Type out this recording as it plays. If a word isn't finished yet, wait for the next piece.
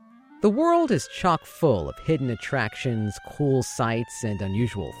The world is chock full of hidden attractions, cool sights, and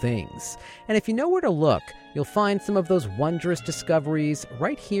unusual things. And if you know where to look, you'll find some of those wondrous discoveries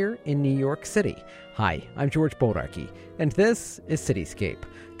right here in New York City. Hi, I'm George Bodarky, and this is Cityscape.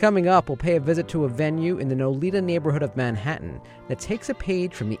 Coming up, we'll pay a visit to a venue in the Nolita neighborhood of Manhattan that takes a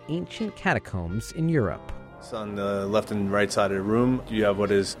page from the ancient catacombs in Europe. So on the left and right side of the room, you have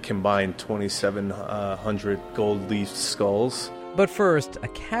what is combined 2,700 gold-leaf skulls. But first, a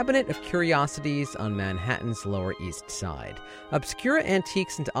cabinet of curiosities on Manhattan's Lower East Side. Obscura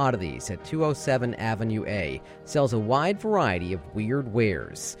Antiques and Oddities at 207 Avenue A sells a wide variety of weird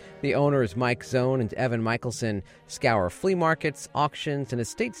wares. The owners, Mike Zone and Evan Michelson, scour flea markets, auctions, and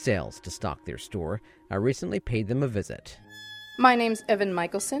estate sales to stock their store. I recently paid them a visit. My name's Evan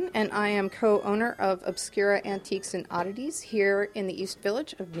Michelson, and I am co-owner of Obscura Antiques and Oddities here in the East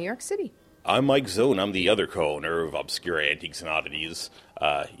Village of New York City. I'm Mike Zone. I'm the other co-owner of Obscura Antiques and Oddities.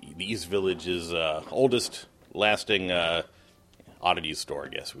 The East Village's oldest lasting oddities store, I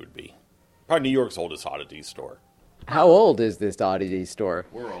guess it would be. Probably New York's oldest oddities store. How old is this oddity store?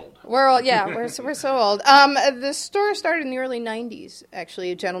 We're old. We're old, yeah. We're so old. The store started in the early 90s, actually.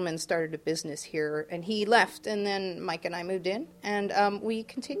 A gentleman started a business here, and he left, and then Mike and I moved in, and we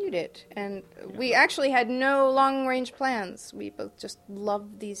continued it. And we actually had no long-range plans. We both just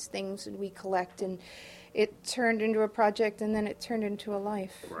love these things, and we collect, and it turned into a project, and then it turned into a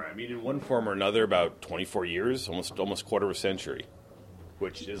life. Right. I mean, in one form or another, about 24 years, almost quarter of a century.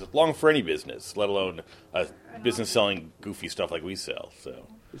 Which is long for any business, let alone a business selling goofy stuff like we sell.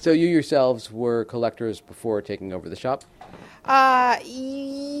 So you yourselves were collectors before taking over the shop?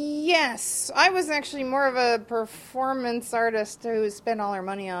 Yes. I was actually more of a performance artist who spent all our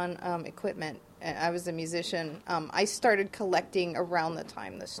money on equipment. I was a musician. I started collecting around the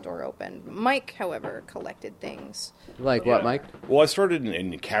time the store opened. Mike, however, collected things. Like what, Mike? Well, I started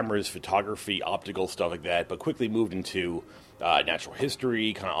in cameras, photography, optical, stuff like that, but quickly moved into natural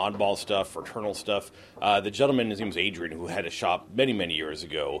history, kind of oddball stuff, fraternal stuff. The gentleman, his name was Adrian, who had a shop many, many years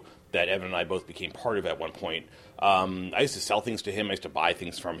ago that Evan and I both became part of at one point. I used to sell things to him. I used to buy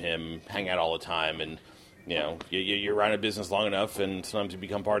things from him, hang out all the time, and you know, you're around a business long enough, and sometimes you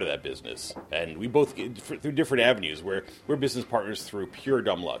become part of that business. And we both, through different avenues, we're business partners through pure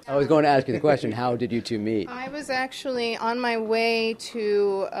dumb luck. I was going to ask you the question, how did you two meet? I was actually on my way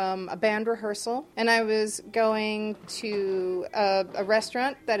to a band rehearsal, and I was going to a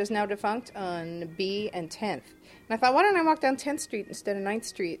restaurant that is now defunct on B and 10th. And I thought, why don't I walk down 10th Street instead of 9th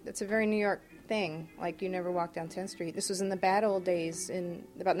Street? That's a very New York thing. Like, you never walk down 10th Street. This was in the bad old days in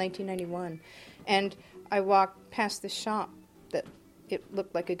about 1991. And I walked past the shop that it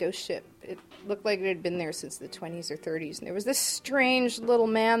looked like a ghost ship. It looked like it had been there since the 20s or 30s. And there was this strange little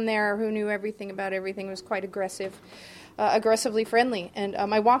man there who knew everything about everything. It was quite aggressively friendly. And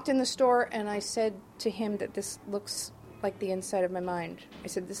I walked in the store, and I said to him that this looks like the inside of my mind. I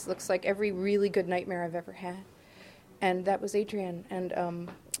said, this looks like every really good nightmare I've ever had. And that was Adrian. And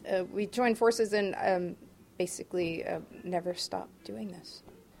we joined forces and basically never stopped doing this.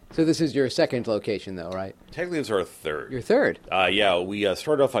 So this is your second location, though, right? Technically, it's our third. Your third? Yeah, we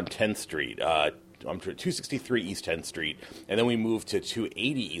started off on 10th Street, 263 East 10th Street, and then we moved to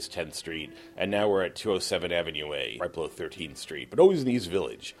 280 East 10th Street, and now we're at 207 Avenue A, right below 13th Street, but always in the East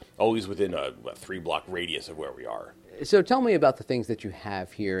Village, always within a 3-block radius of where we are. So tell me about the things that you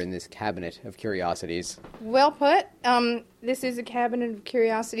have here in this cabinet of curiosities. Well put. This is a cabinet of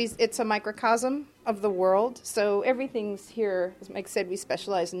curiosities. It's a microcosm of the world. So everything's here. As Mike said, we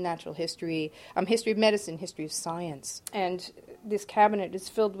specialize in natural history, history of medicine, history of science. And this cabinet is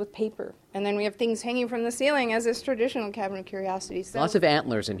filled with paper. And then we have things hanging from the ceiling as is traditional cabinet of curiosities. So lots of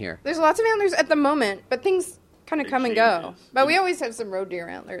antlers in here. There's lots of antlers at the moment, but things kind of come and go. But we always have some roe deer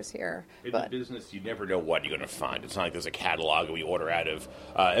antlers here. In the business, you never know what you're going to find. It's not like there's a catalog that we order out of.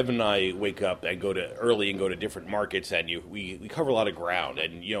 Evan and I wake up and go to different markets, and we cover a lot of ground.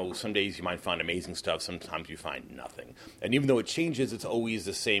 And, you know, some days you might find amazing stuff. Sometimes you find nothing. And even though it changes, it's always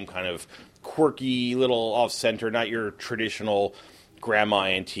the same kind of quirky, little off-center, not your traditional grandma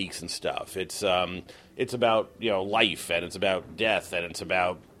antiques and stuff. It's about, you know, life, and it's about death, and it's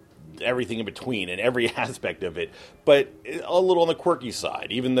about everything in between and every aspect of it, but a little on the quirky side.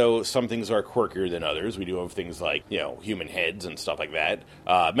 Even though some things are quirkier than others, we do have things like, you know, human heads and stuff like that,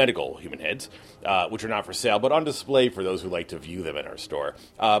 medical human heads, which are not for sale, but on display for those who like to view them in our store.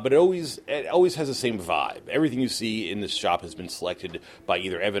 But it always has the same vibe. Everything you see in this shop has been selected by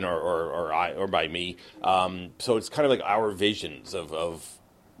either Evan or I or by me. So it's kind of like our visions of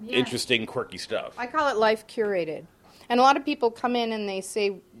interesting, quirky stuff. I call it life curated. And a lot of people come in and they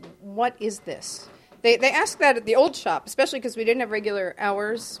say, what is this? They asked that at the old shop, especially because we didn't have regular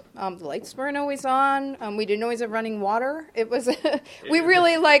hours. The lights weren't always on. We didn't always have running water. It was we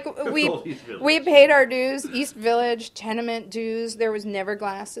really we paid our dues. East Village tenement dues. There was never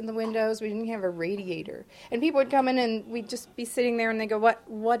glass in the windows. We didn't have a radiator, and people would come in and we'd just be sitting there and they go,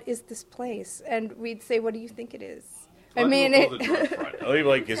 "What is this place?" And we'd say, "What do you think it is?" I mean,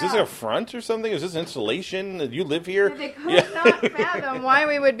 like, is this a front or something? Is this installation? Do you live here? They could not fathom why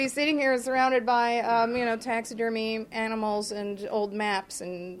we would be sitting here surrounded by, taxidermy animals and old maps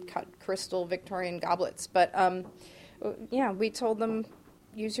and cut crystal Victorian goblets. But, we told them,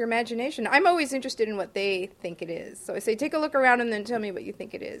 use your imagination. I'm always interested in what they think it is. So I say, take a look around and then tell me what you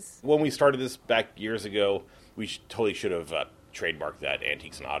think it is. When we started this back years ago, we totally should have trademark that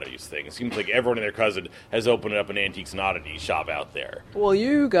Antiques and Oddities thing. It seems like everyone and their cousin has opened up an Antiques and Oddities shop out there. Well,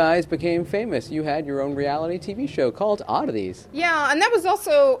 you guys became famous. You had your own reality TV show called Oddities. Yeah, and that was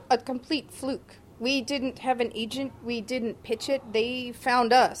also a complete fluke. We didn't have an agent. We didn't pitch it. They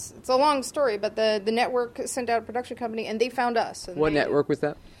found us. It's a long story, but the network sent out a production company, and they found us. And what network was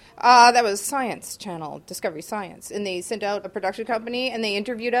that? That was Science Channel, Discovery Science. And they sent out a production company, and they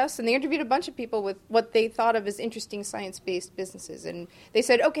interviewed us, and they interviewed a bunch of people with what they thought of as interesting science-based businesses. And they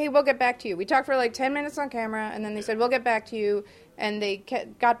said, okay, we'll get back to you. We talked for like 10 minutes on camera, and then they said, we'll get back to you. And they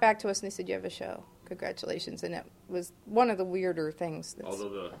got back to us, and they said, you have a show. Congratulations. And it was one of the weirder things. Although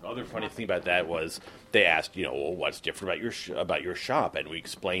the other funny thing about that was they asked, well, what's different about your shop? And we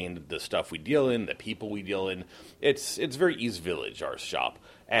explained the stuff we deal in, the people we deal in. It's very East Village, our shop.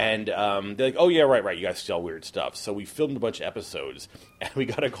 And they're like, oh, yeah, right, you guys sell weird stuff. So we filmed a bunch of episodes, and we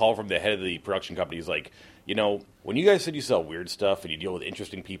got a call from the head of the production company. He's like, when you guys said you sell weird stuff and you deal with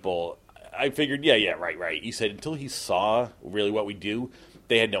interesting people, I figured, yeah, right. He said until he saw really what we do,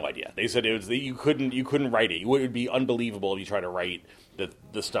 they had no idea. They said you couldn't write it. It would be unbelievable if you try to write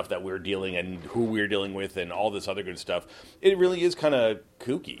the stuff that we're dealing and who we're dealing with and all this other good stuff. It really is kind of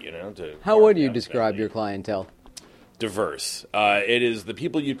kooky, How would you describe your clientele? Diverse. It is the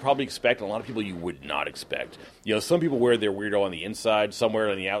people you'd probably expect and a lot of people you would not expect. Some people wear their weirdo on the inside, somewhere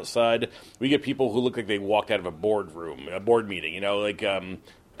on the outside. We get people who look like they walked out of a board meeting, and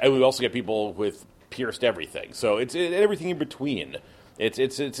we also get people with pierced everything. So it's everything in between.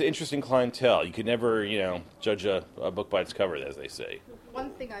 It's interesting clientele. You could never, judge a book by its cover, as they say.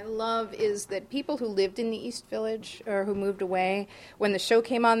 One thing I love is that people who lived in the East Village or who moved away, when the show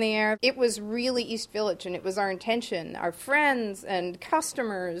came on the air, it was really East Village, and it was our intention. Our friends and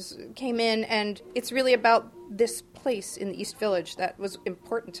customers came in, and it's really about this place in the East Village that was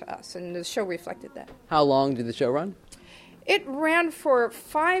important to us, and the show reflected that. How long did the show run? It ran for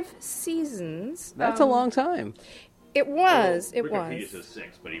 5 seasons. That's a long time. It was. Wikipedia says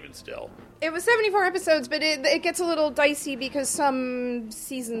 6, but even still. It was 74 episodes, but it gets a little dicey because some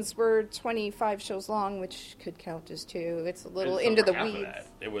seasons were 25 shows long, which could count as 2. It's a little into the weeds.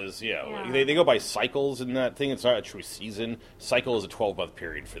 It was, they go by cycles in that thing. It's not a true season. Cycle is a 12-month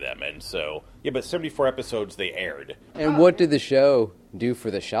period for them. And so, but 74 episodes they aired. And what did the show do for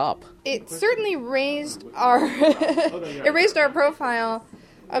the shop? It certainly raised our profile.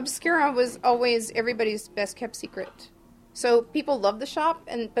 Obscura was always everybody's best-kept secret. So people loved the shop,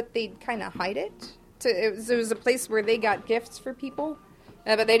 but they'd kind of hide it. It was a place where they got gifts for people,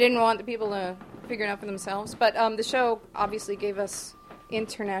 but they didn't want the people to figure it out for themselves. But the show obviously gave us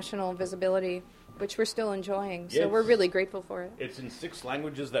international visibility, which we're still enjoying. So we're really grateful for it. It's in 6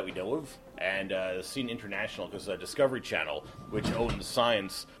 languages that we know of, and seen international because Discovery Channel, which owns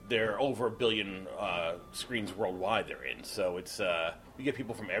Science, they're over 1 billion screens worldwide they're in. So it's we get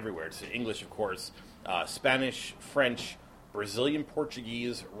people from everywhere. It's English, of course, Spanish, French, Brazilian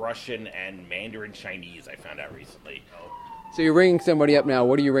Portuguese, Russian, and Mandarin Chinese, I found out recently. So you're ringing somebody up now.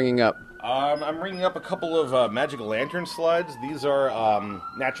 What are you ringing up? I'm ringing up a couple of magical lantern slides. These are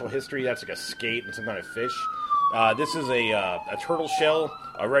natural history. That's like a skate and some kind of fish. This is a turtle shell,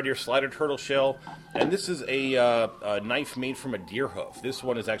 a red ear slider turtle shell, and this is a knife made from a deer hoof. This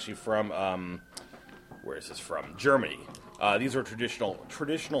one is actually from, where is this from? Germany. These are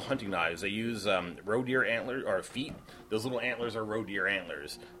traditional hunting knives. They use roe deer antlers, or feet. Those little antlers are roe deer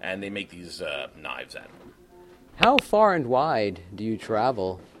antlers, and they make these knives out of them. How far and wide do you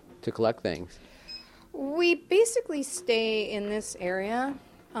travel to collect things? We basically stay in this area.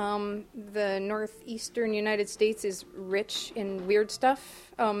 The northeastern United States is rich in weird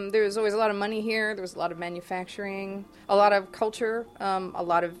stuff. There's always a lot of money here. There was a lot of manufacturing, a lot of culture, a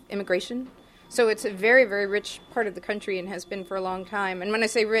lot of immigration. So it's a very, very rich part of the country and has been for a long time. And when I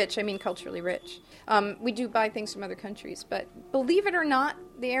say rich, I mean culturally rich. We do buy things from other countries. But believe it or not,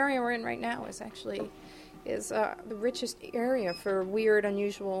 the area we're in right now is actually is the richest area for weird,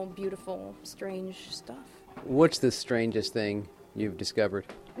 unusual, beautiful, strange stuff. What's the strangest thing you've discovered?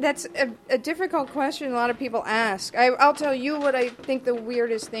 That's a difficult question a lot of people ask. I'll tell you what I think the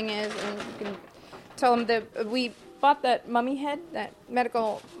weirdest thing is, and you can tell them that we bought that mummy head, that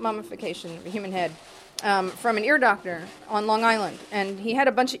medical mummification of a human head, from an ear doctor on Long Island. And he had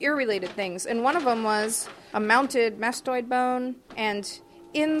a bunch of ear-related things, and one of them was a mounted mastoid bone, and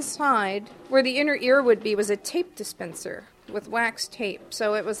inside, where the inner ear would be, was a tape dispenser with wax tape.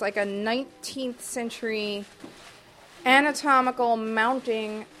 So it was like a 19th century anatomical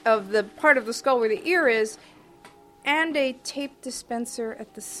mounting of the part of the skull where the ear is, and a tape dispenser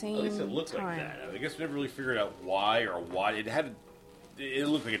at the same time. At least it looked like that. I guess we never really figured out why or why. It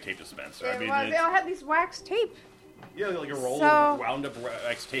looked like a tape dispenser. They all had these wax tape. Yeah, like a roll of wound up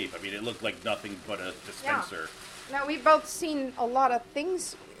wax tape. I mean, it looked like nothing but a dispenser. Yeah. Now, we've both seen a lot of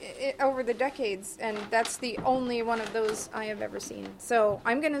things over the decades, and that's the only one of those I have ever seen. So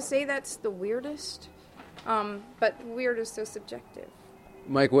I'm going to say that's the weirdest, but weird is so subjective.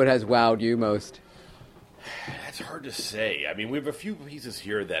 Mike, what has wowed you most? That's hard to say. I mean, we have a few pieces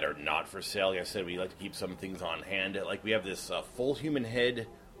here that are not for sale. Like I said, we like to keep some things on hand. Like we have this full human head.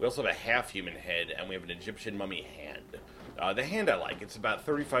 We also have a half human head, and we have an Egyptian mummy hand. The hand I like. It's about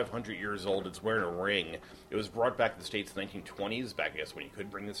 3,500 years old. It's wearing a ring. It was brought back to the States in the 1920s, back, I guess, when you could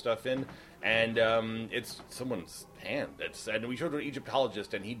bring this stuff in. And it's someone's hand. And we showed it to an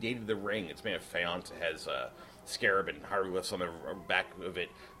Egyptologist, and he dated the ring. It's made of faience. It has scarab and hieroglyphs on the back of it.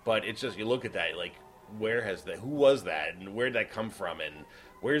 But it's just, you look at that, like, who was that, and where did that come from, and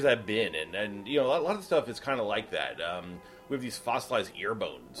where's that been? And you know, a lot of stuff is kind of like that. We have these fossilized ear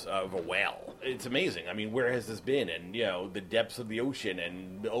bones of a whale. It's amazing. I mean, where has this been? And you know, the depths of the ocean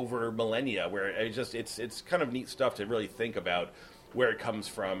and over millennia, where it's kind of neat stuff to really think about where it comes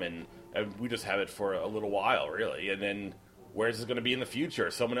from, and we just have it for a little while, really, and then where's it going to be in the future?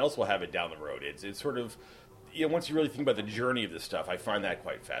 Someone else will have it down the road. It's sort of, you know, once you really think about the journey of this stuff, I find that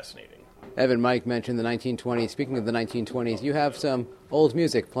quite fascinating. Evan, Mike mentioned the 1920s. Speaking of the 1920s, you have some old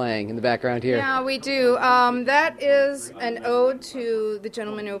music playing in the background here. Yeah, we do. That is an ode to the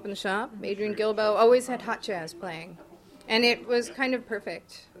gentleman who opened the shop. Adrian Gilbo always had hot jazz playing, and it was kind of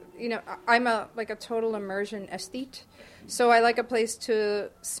perfect. You know, I'm a total immersion aesthete, so I like a place to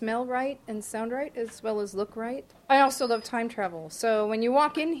smell right and sound right as well as look right. I also love time travel, so when you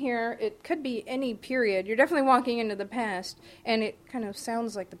walk in here, it could be any period. You're definitely walking into the past, and it kind of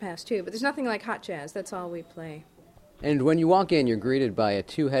sounds like the past too, but there's nothing like hot jazz. That's all we play. And when you walk in, you're greeted by a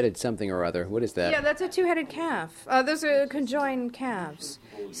two-headed something or other. What is that? Yeah, that's a two-headed calf. Those are conjoined calves.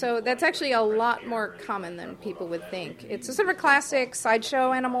 So that's actually a lot more common than people would think. It's a sort of a classic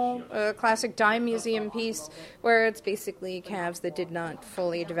sideshow animal, a classic dime museum piece, where it's basically calves that did not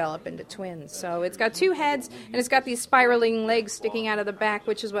fully develop into twins. So it's got two heads, and it's got these spiraling legs sticking out of the back,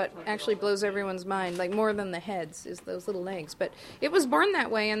 which is what actually blows everyone's mind. Like, more than the heads is those little legs. But it was born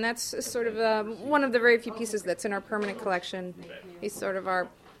that way, and that's sort of one of the very few pieces that's in our permanent collection. He's sort of our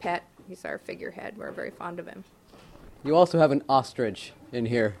pet. He's our figurehead. We're very fond of him. You also have an ostrich in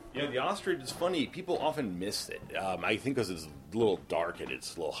here. Yeah, the ostrich is funny. People often miss it. I think because it's a little dark and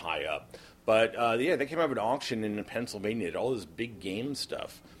it's a little high up. But, yeah, they came out of an auction in Pennsylvania. It had all this big game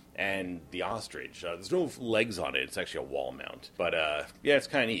stuff. And the ostrich, there's no legs on it. It's actually a wall mount. But, yeah, it's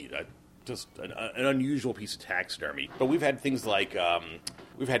kind of neat. Just an unusual piece of taxidermy. But we've had things like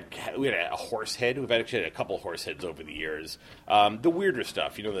we had a horse head. We've actually had a couple horse heads over the years. The weirder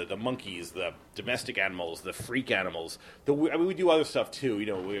stuff, you know, the monkeys, the domestic animals, the freak animals. We do other stuff too. You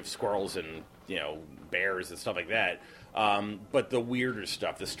know, we have squirrels and, you know, bears and stuff like that. But the weirder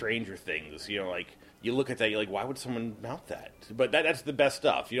stuff, the stranger things, you know, like you look at that, you're like, why would someone mount that? But that's the best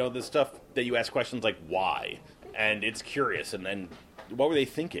stuff. You know, the stuff that you ask questions like why, and it's curious, and then what were they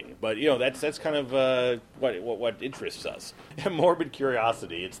thinking? But you know, that's kind of what interests us. Morbid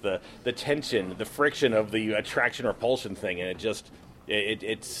curiosity. It's the tension, the friction of the attraction repulsion thing, and it's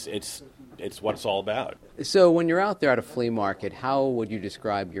what it's all about. So when you're out there at a flea market, how would you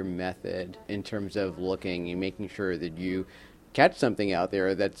describe your method in terms of looking and making sure that you catch something out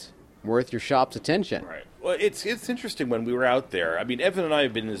there that's worth your shop's attention? Right. Well, it's interesting when we were out there. I mean, Evan and I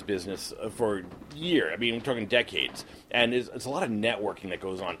have been in this business for years. I mean, we're talking decades. And it's a lot of networking that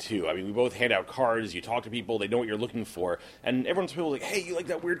goes on, too. I mean, we both hand out cards. You talk to people. They know what you're looking for. And everyone's like, hey, you like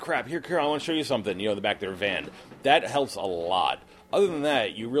that weird crap? Here, I want to show you something, you know, in the back of their van. That helps a lot. Other than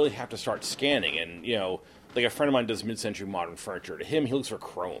that, you really have to start scanning. And, you know, Like a friend of mine does mid-century modern furniture. To him, he looks for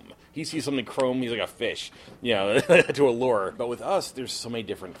chrome. He sees something chrome, he's like a fish, to allure. But with us, there's so many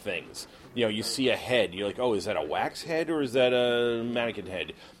different things. You see a head, you're like, oh, is that a wax head or is that a mannequin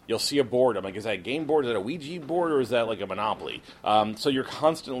head? You'll see a board, I'm like, is that a game board, is that a Ouija board, or is that like a Monopoly? So you're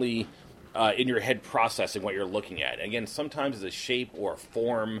constantly in your head processing what you're looking at. And again, sometimes it's a shape or a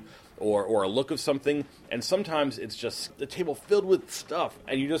form or a look of something, and sometimes it's just a table filled with stuff,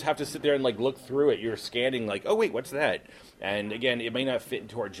 and you just have to sit there and like look through it. You're scanning like, oh wait, what's that? And again, it may not fit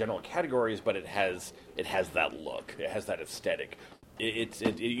into our general categories, but it has that look. It has that aesthetic.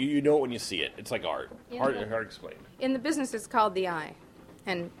 You know it when you see it. It's like art. Hard to explain. In the business, it's called the eye,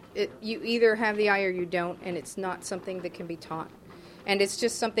 and you either have the eye or you don't, and it's not something that can be taught. And it's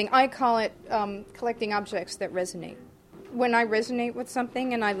just something, I call it collecting objects that resonate. When I resonate with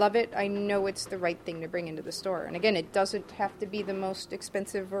something and I love it, I know it's the right thing to bring into the store. And again, it doesn't have to be the most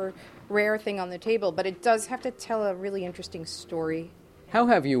expensive or rare thing on the table, but it does have to tell a really interesting story. How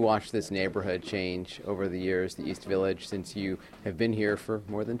have you watched this neighborhood change over the years, the East Village, since you have been here for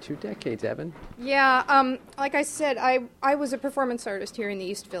more than 2 decades, Evan? Yeah, like I said, I was a performance artist here in the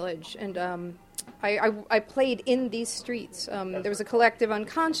East Village, and I played in these streets. There was a collective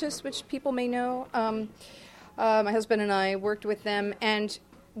Unconscious, which people may know. My husband and I worked with them, and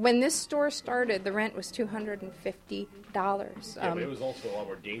when this store started, the rent was $250. But it was also a lot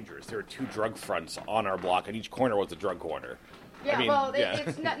more dangerous. There were 2 drug fronts on our block, and each corner was a drug corner. Yeah,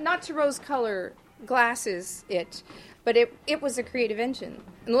 it's not to rose-color glasses, but it was a creative engine.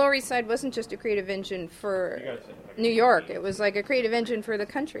 And the Lower East Side wasn't just a creative engine for New York. It was like a creative engine for the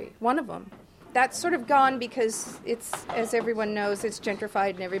country, one of them. That's sort of gone because it's, as everyone knows, it's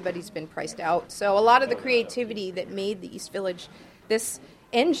gentrified and everybody's been priced out. So a lot of the creativity that made the East Village this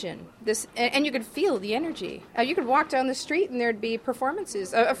engine, and you could feel the energy. You could walk down the street and there'd be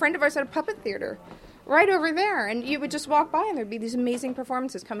performances. A friend of ours had a puppet theater right over there, and you would just walk by and there'd be these amazing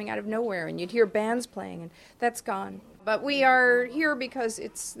performances coming out of nowhere, and you'd hear bands playing, and that's gone. But we are here because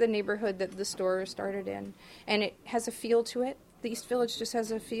it's the neighborhood that the store started in, and it has a feel to it. The East Village just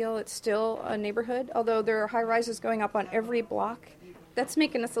has a feel. It's still a neighborhood, although there are high-rises going up on every block. That's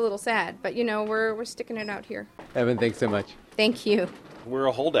making us a little sad, but, we're sticking it out here. Evan, thanks so much. Thank you. We're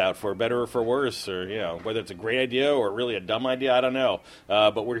a holdout for better or for worse, or, whether it's a great idea or really a dumb idea, I don't know.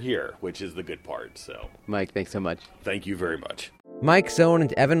 But we're here, which is the good part, so. Mike, thanks so much. Thank you very much. Mike Zone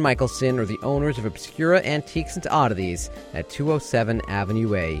and Evan Michelson are the owners of Obscura Antiques and Oddities at 207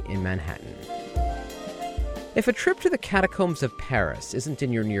 Avenue A in Manhattan. If a trip to the catacombs of Paris isn't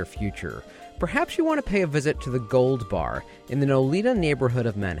in your near future, perhaps you want to pay a visit to the Gold Bar in the Nolita neighborhood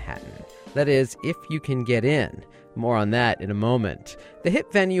of Manhattan. That is, if you can get in. More on that in a moment. The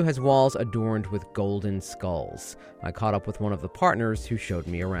hip venue has walls adorned with golden skulls. I caught up with one of the partners who showed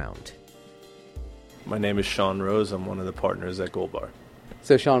me around. My name is Sean Rose. I'm one of the partners at Gold Bar.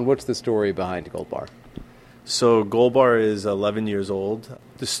 So, Sean, what's the story behind Gold Bar? So Gold Bar is 11 years old.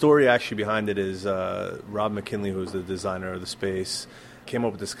 The story actually behind it is Rob McKinley, who's the designer of the space, came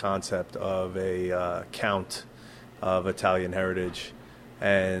up with this concept of a count of Italian heritage.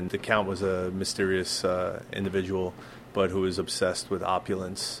 And the count was a mysterious individual, but who was obsessed with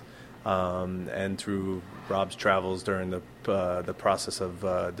opulence. And through Rob's travels during the process of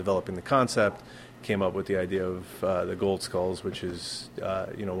developing the concept, came up with the idea of the gold skulls, which is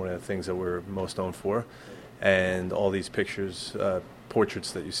one of the things that we're most known for. And all these pictures,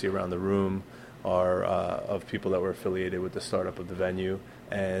 portraits that you see around the room are of people that were affiliated with the startup of the venue.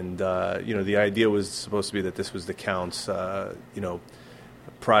 And, the idea was supposed to be that this was the Count's,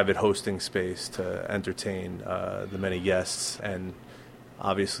 private hosting space to entertain the many guests. And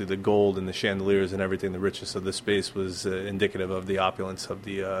obviously the gold and the chandeliers and everything, the richness of the space was indicative of the opulence of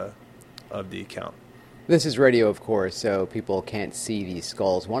the Count. This is radio, of course, so people can't see these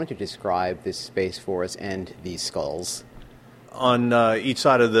skulls. Why don't you describe this space for us and these skulls? On each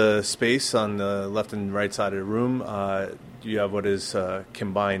side of the space, on the left and right side of the room, you have what is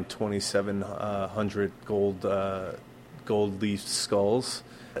combined 2,700 gold leaf skulls.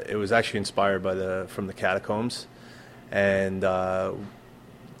 It was actually inspired from the catacombs, and the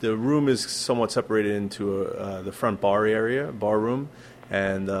room is somewhat separated into the front bar room,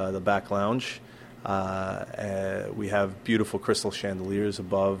 and the back lounge. We have beautiful crystal chandeliers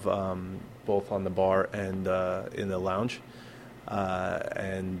above, both on the bar and in the lounge.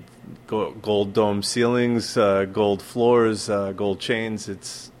 And gold dome ceilings, gold floors, gold chains.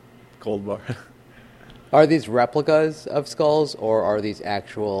 It's Gold Bar. Are these replicas of skulls, or are these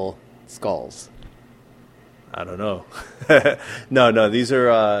actual skulls? I don't know. No, these are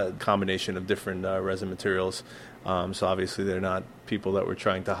a combination of different resin materials. So obviously they're not people that we're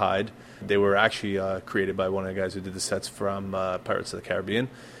trying to hide. They were actually created by one of the guys who did the sets from Pirates of the Caribbean.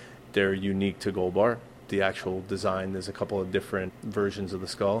 They're unique to Gold Bar. The actual design, there's a couple of different versions of the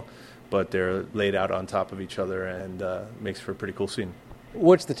skull, but they're laid out on top of each other and makes for a pretty cool scene.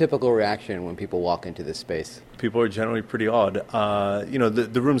 What's the typical reaction when people walk into this space? People are generally pretty awed.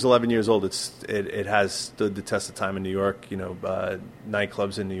 The room's 11 years old. It has stood the test of time in New York.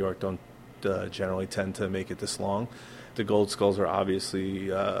 Nightclubs in New York don't generally tend to make it this long. The gold skulls are obviously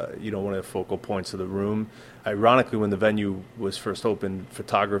one of the focal points of the room. Ironically, when the venue was first opened,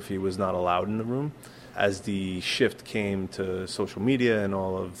 photography was not allowed in the room. As the shift came to social media and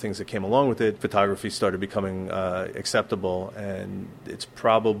all of the things that came along with it, photography started becoming acceptable, and it's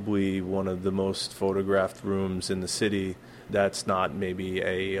probably one of the most photographed rooms in the city. That's not maybe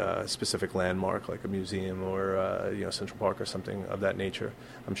a specific landmark like a museum or Central Park or something of that nature.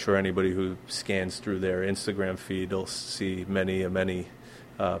 I'm sure anybody who scans through their Instagram feed will see many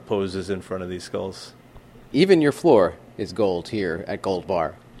poses in front of these skulls. Even your floor is gold here at Gold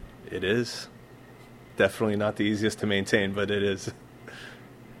Bar. It is. Definitely not the easiest to maintain, but it is.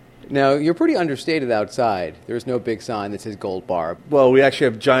 Now, you're pretty understated outside. There's no big sign that says Gold Bar. Well, we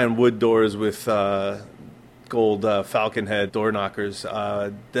actually have giant wood doors with gold falcon head door knockers.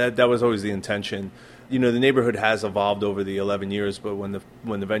 That was always the intention. The neighborhood has evolved over the 11 years, but when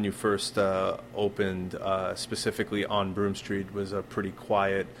the venue first opened, specifically on Broome Street, was a pretty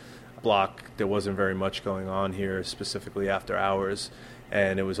quiet block. There wasn't very much going on here, specifically after hours,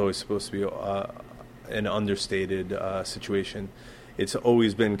 and it was always supposed to be an understated situation. It's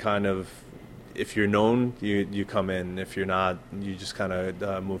always been kind of, if you're known, you come in. If you're not, you just kind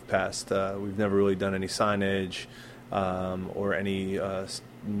of move past. We've never really done any signage or any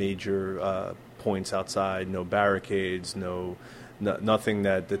major points outside. No barricades. Nothing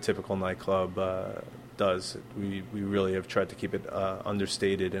that the typical nightclub does. We really have tried to keep it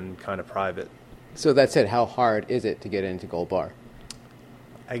understated and kind of private. So that said, how hard is it to get into Gold Bar?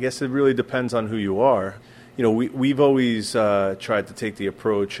 I guess it really depends on who you are. We've always tried to take the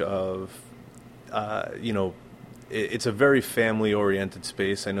approach of, it's a very family-oriented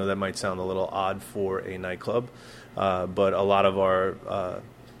space. I know that might sound a little odd for a nightclub, but a lot of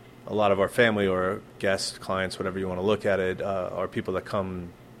our family or guests, clients, whatever you want to look at it, are people that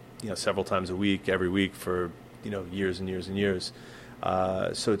come, several times a week, every week for, years and years and years.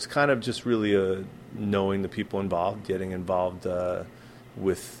 So it's kind of just really knowing the people involved, getting involved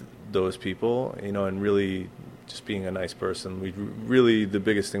with those people, and really just being a nice person. The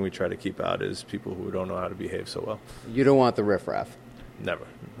biggest thing we try to keep out is people who don't know how to behave so well. You don't want the riffraff? Never,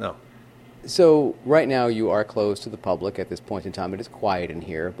 no. So right now you are closed to the public at this point in time. It is quiet in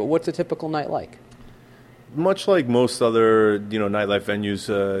here, but what's a typical night like? Much like most other, nightlife venues,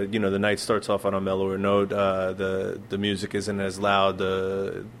 the night starts off on a mellower note. The music isn't as loud.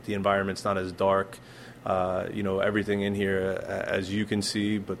 The environment's not as dark. Everything in here, as you can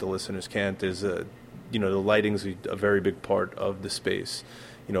see, but the listeners can't, is, the lighting's a very big part of the space.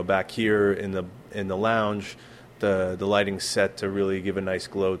 Back here in the lounge, the lighting's set to really give a nice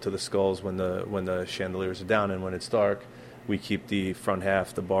glow to the skulls when the chandeliers are down, and when it's dark, we keep the front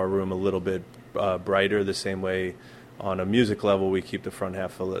half, the bar room, a little bit brighter. The same way on a music level, we keep the front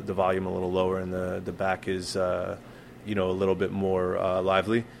half, the volume a little lower, and the back is, a little bit more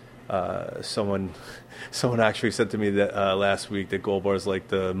lively. Someone actually said to me that last week that Gold Bar is like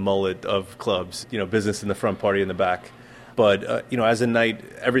the mullet of clubs, business in the front, party in the back. But, as a night,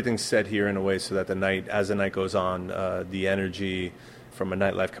 everything's set here in a way so that as the night goes on, the energy from a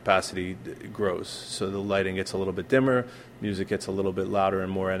nightlife capacity grows. So the lighting gets a little bit dimmer, music gets a little bit louder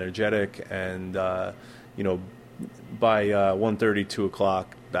and more energetic, and, by 1:30, 2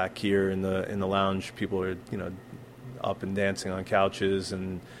 o'clock back here in the lounge, people are, up and dancing on couches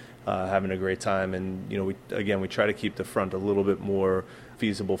and having a great time. And, we try to keep the front a little bit more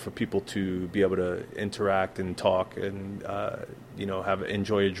feasible for people to be able to interact and talk and,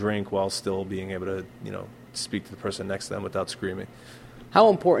 enjoy a drink while still being able to, speak to the person next to them without screaming. How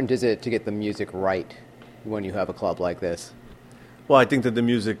important is it to get the music right when you have a club like this? Well, I think that the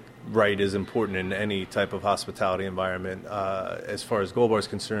music right is important in any type of hospitality environment. As far as Gold Bar is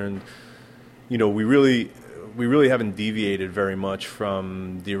concerned, we really haven't deviated very much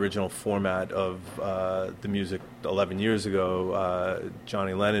from the original format of the music 11 years ago.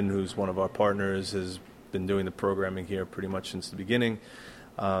 Johnny Lennon, who's one of our partners, has been doing the programming here pretty much since the beginning.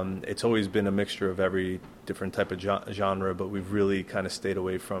 It's always been a mixture of every different type of genre, but we've really kind of stayed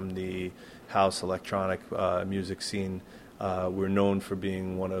away from the house electronic music scene. We're known for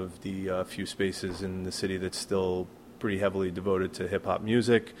being one of the few spaces in the city that still pretty heavily devoted to hip hop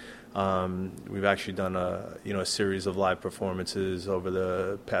music. We've actually done a series of live performances over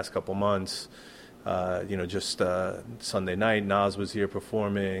the past couple months. Just Sunday night, Nas was here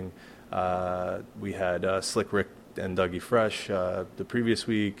performing. We had Slick Rick and Dougie Fresh the previous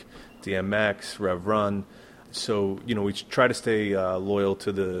week, DMX, Rev Run. So, we try to stay loyal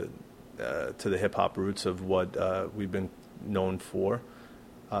to the hip hop roots of what we've been known for.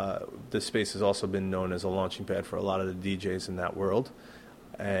 This space has also been known as a launching pad for a lot of the DJs in that world.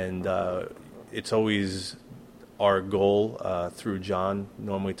 And it's always our goal through John,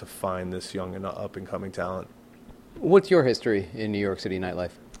 normally to find this young and up-and-coming talent. What's your history in New York City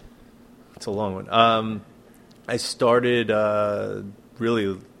nightlife? It's a long one. I started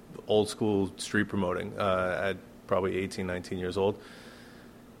really old-school street promoting at probably 18, 19 years old.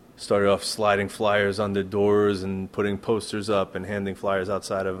 Started off sliding flyers under doors and putting posters up and handing flyers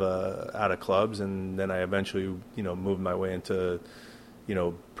outside of clubs, and then I eventually, moved my way into,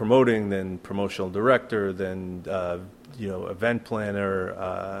 promoting, then promotional director, then event planner,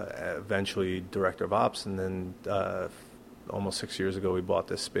 eventually director of ops, and then almost 6 years ago we bought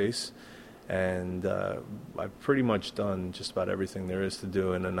this space, and I've pretty much done just about everything there is to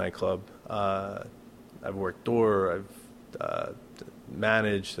do in a nightclub. I've worked door, I've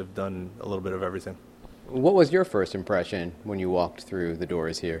managed, I've done a little bit of everything. What was your first impression when you walked through the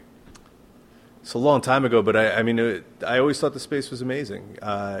doors here? It's a long time ago, but I always thought the space was amazing.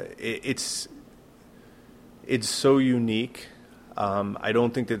 It's so unique. I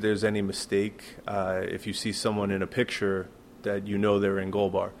don't think that there's any mistake if you see someone in a picture that they're in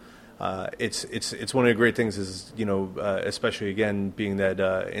Gold Bar. It's one of the great things is, especially again being that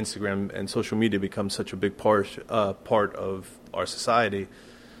Instagram and social media becomes such a big part of our society.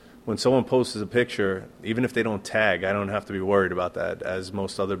 When someone posts a picture, even if they don't tag, I don't have to be worried about that, as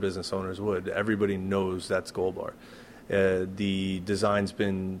most other business owners would. Everybody knows that's Gold Bar. The design's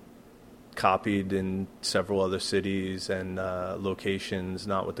been copied in several other cities and locations,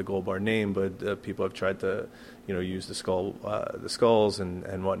 not with the Gold Bar name, but people have tried to, use the skulls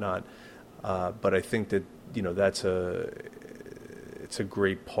and whatnot. But I think that it's a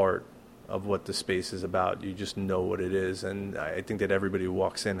great part of what the space is about. You just know what it is, and I think that everybody who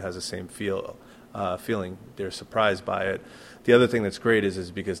walks in has the same feeling. They're surprised by it. The other thing that's great is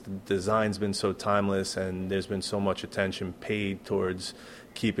because the design's been so timeless, and there's been so much attention paid towards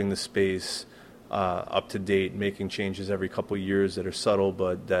keeping the space up to date, making changes every couple of years that are subtle,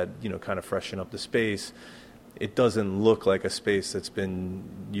 but that kind of freshen up the space. It doesn't look like a space that's been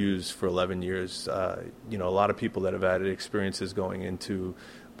used for 11 years. A lot of people that have had experiences going into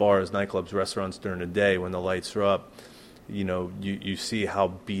bars, nightclubs, restaurants during the day when the lights are up, you see how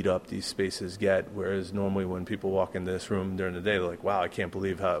beat up these spaces get, whereas normally when people walk in this room during the day, they're like, wow, I can't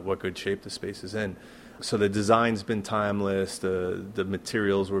believe what good shape the space is in. So the design's been timeless, the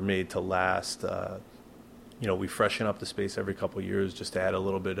materials were made to last. We freshen up the space every couple of years just to add a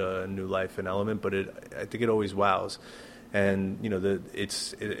little bit of new life and element, but I think it always wows. And,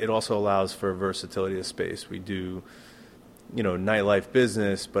 it also allows for versatility of space. We do nightlife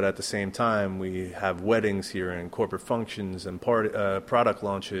business, but at the same time we have weddings here and corporate functions and product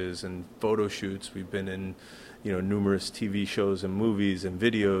launches and photo shoots. We've been in numerous TV shows and movies and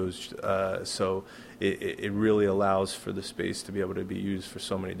videos, so it really allows for the space to be able to be used for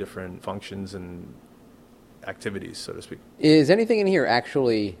so many different functions and activities, so to speak. Is anything in here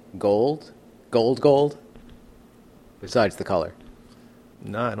actually gold, besides the color?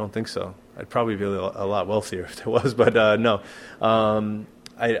 No, I don't think so. I'd probably be a lot wealthier if there was, but no. No,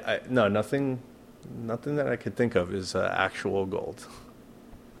 nothing that I could think of is actual gold.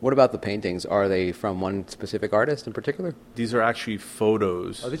 What about the paintings? Are they from one specific artist in particular? These are actually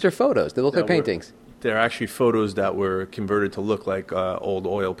photos. Oh, these are photos. They look like paintings. They're actually photos that were converted to look like old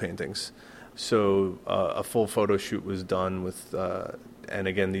oil paintings. So a full photo shoot was done with, and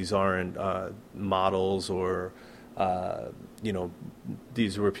again, these aren't models or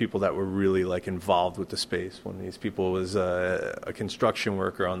these were people that were really involved with the space. One of these people was a construction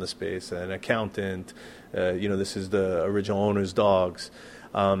worker on the space, an accountant. This is the original owner's dogs.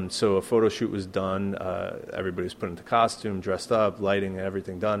 So a photo shoot was done. Everybody was put into costume, dressed up, lighting,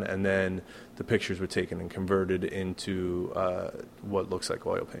 everything done, and then the pictures were taken and converted into what looks like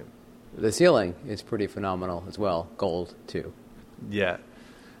oil paint. The ceiling is pretty phenomenal as well, gold too. Yeah.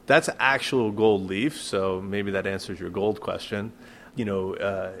 That's actual gold leaf, so maybe that answers your gold question.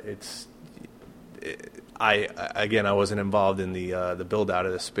 I wasn't involved in the build out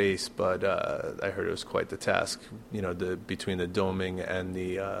of the space, but I heard it was quite the task. Between the doming and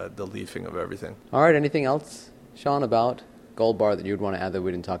the leafing of everything. All right. Anything else, Sean, about Gold Bar that you'd want to add that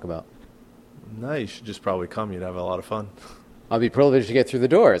we didn't talk about? No, you should just probably come. You'd have a lot of fun. I'll be privileged to get through the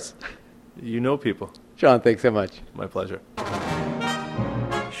doors. You know people. Sean, thanks so much. My pleasure.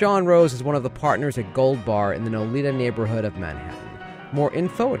 Sean Rose is one of the partners at Gold Bar in the Nolita neighborhood of Manhattan. More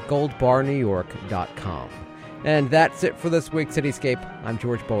info at goldbarnewyork.com. And that's it for this week's Cityscape. I'm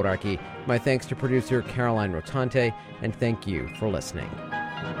George Bodarky. My thanks to producer Caroline Rotante, and thank you for listening.